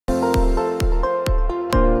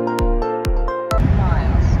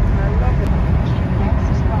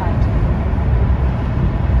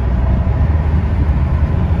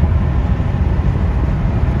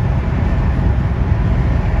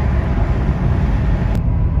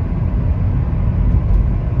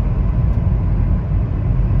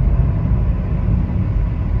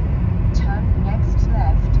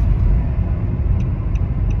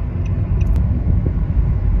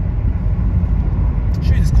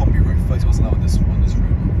photos allowed on this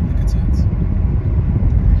room. Look at it.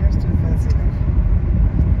 Just too fancy enough.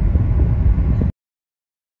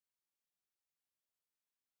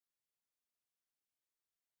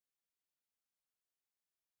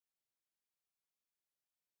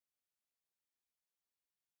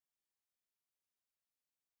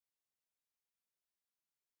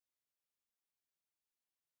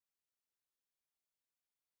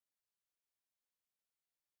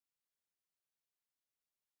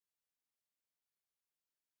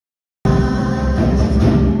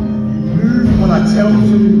 Tell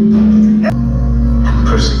you and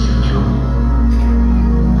persecute you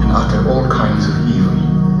and utter all kinds of evil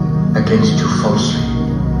against you falsely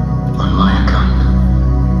on my account.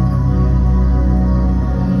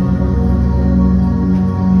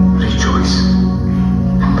 Rejoice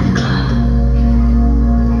and be glad,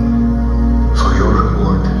 for your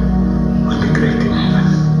reward will be great in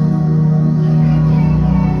heaven.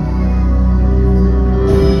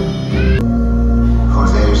 For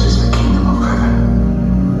theirs is the kingdom of heaven.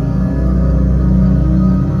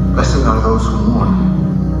 Blessed are those who mourn,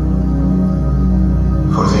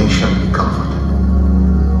 for they shall be comforted.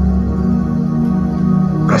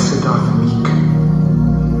 Blessed are the meek,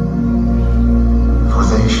 for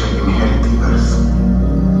they shall inherit the earth.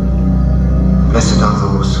 Blessed are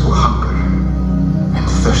those who hunger and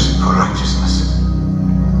thirst for righteousness,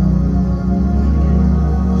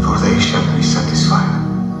 for they shall be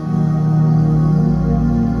satisfied.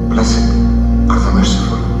 Blessed are the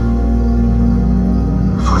merciful,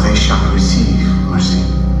 for they shall receive mercy.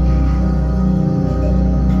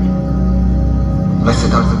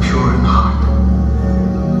 Blessed are the pure in heart,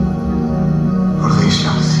 for they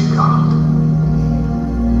shall see God.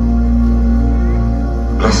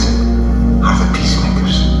 Blessed are the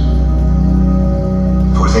peacemakers,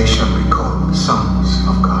 for they shall be called sons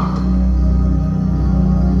of God.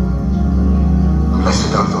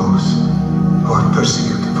 Blessed are those who are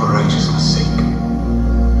persecuted for righteousness' sake,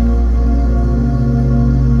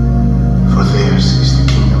 for theirs is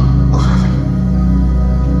the kingdom of heaven.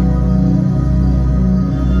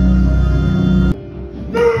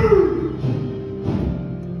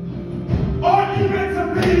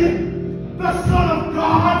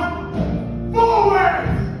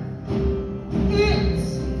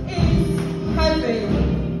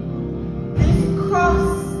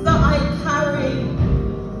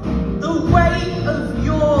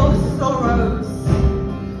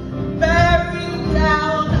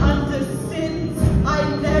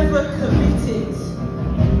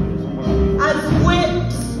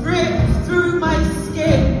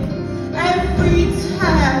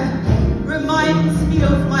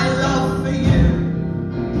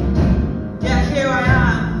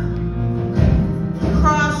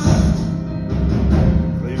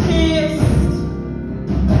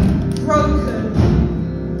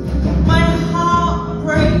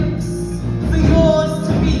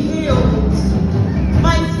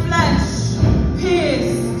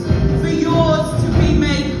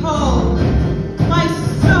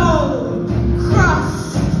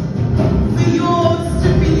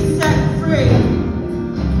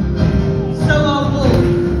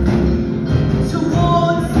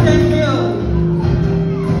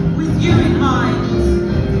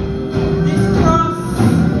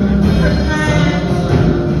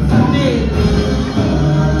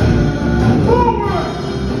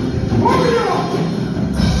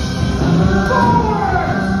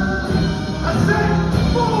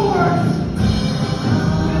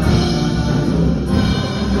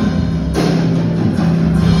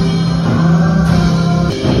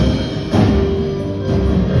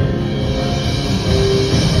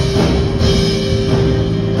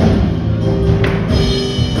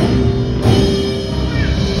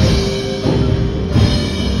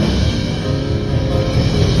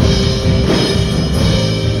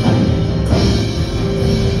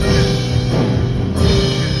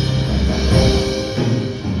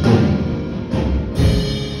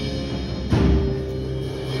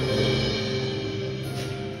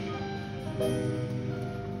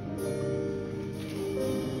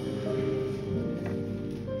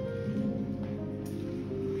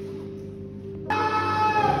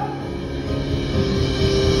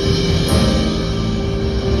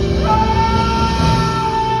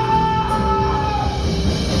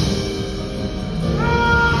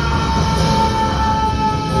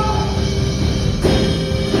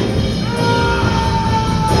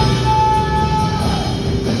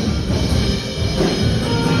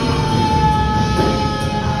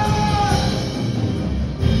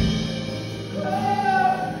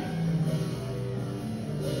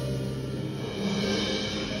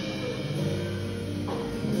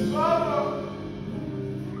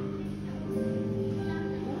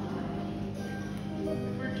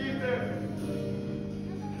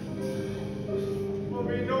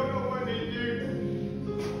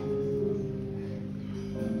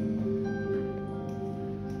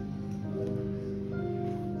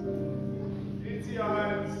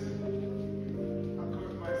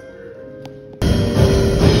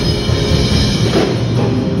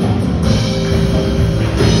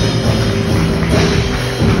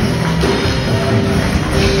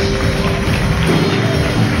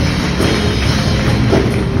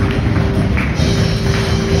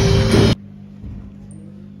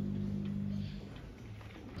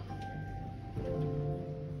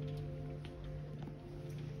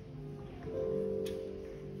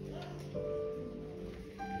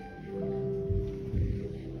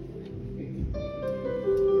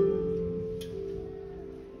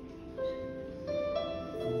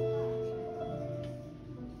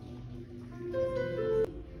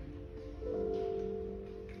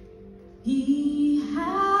 He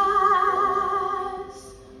has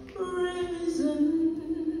risen.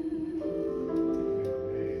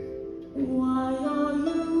 Why are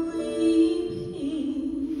you weeping?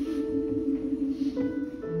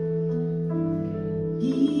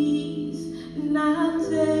 He's not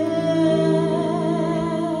dead.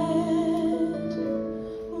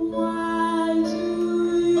 Why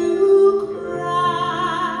do you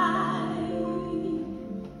cry?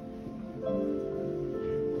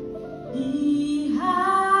 He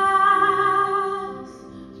has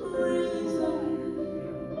risen.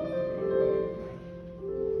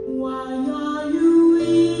 Why are you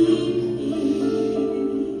weeping?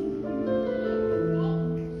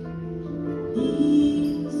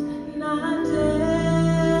 He's not dead.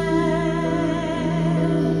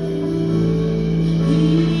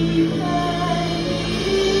 He paid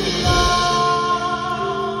it all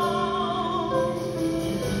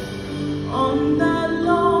on that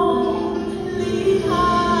lonely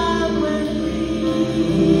highway,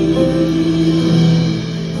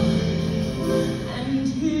 and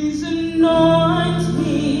his anointing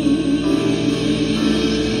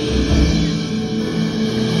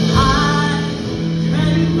I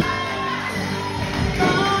can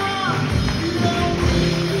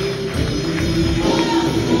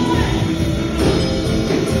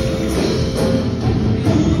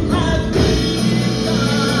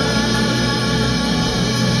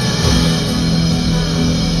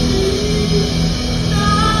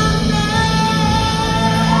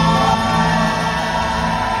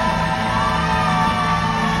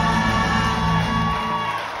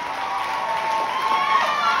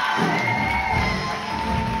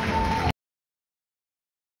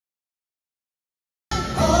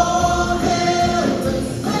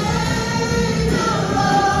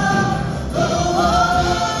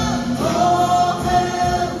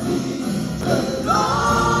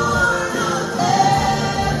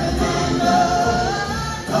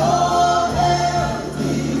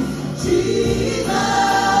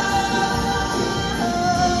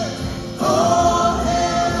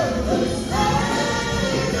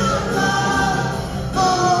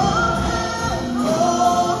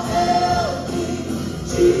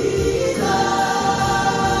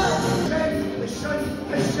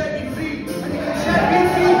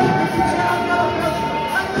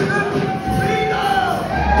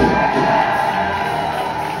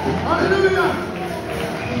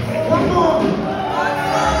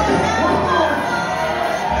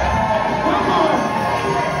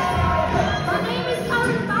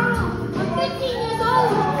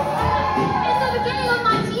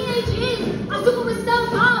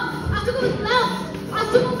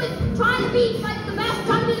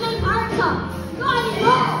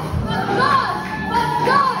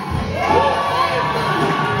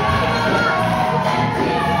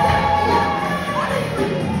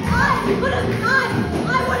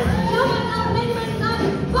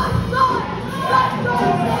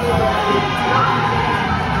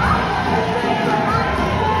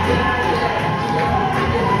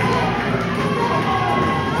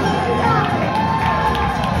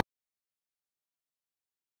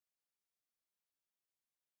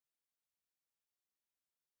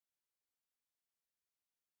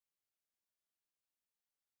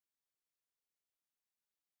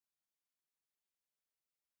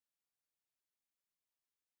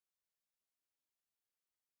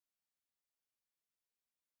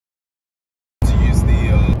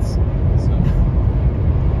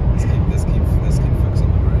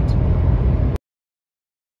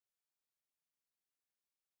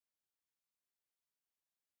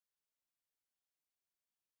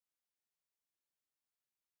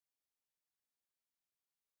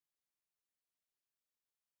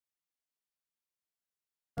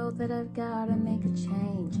that I've gotta make a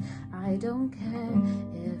change. I don't care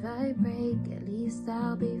if I break, at least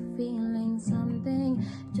I'll be feeling something.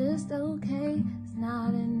 Just okay, it's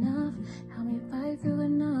not enough.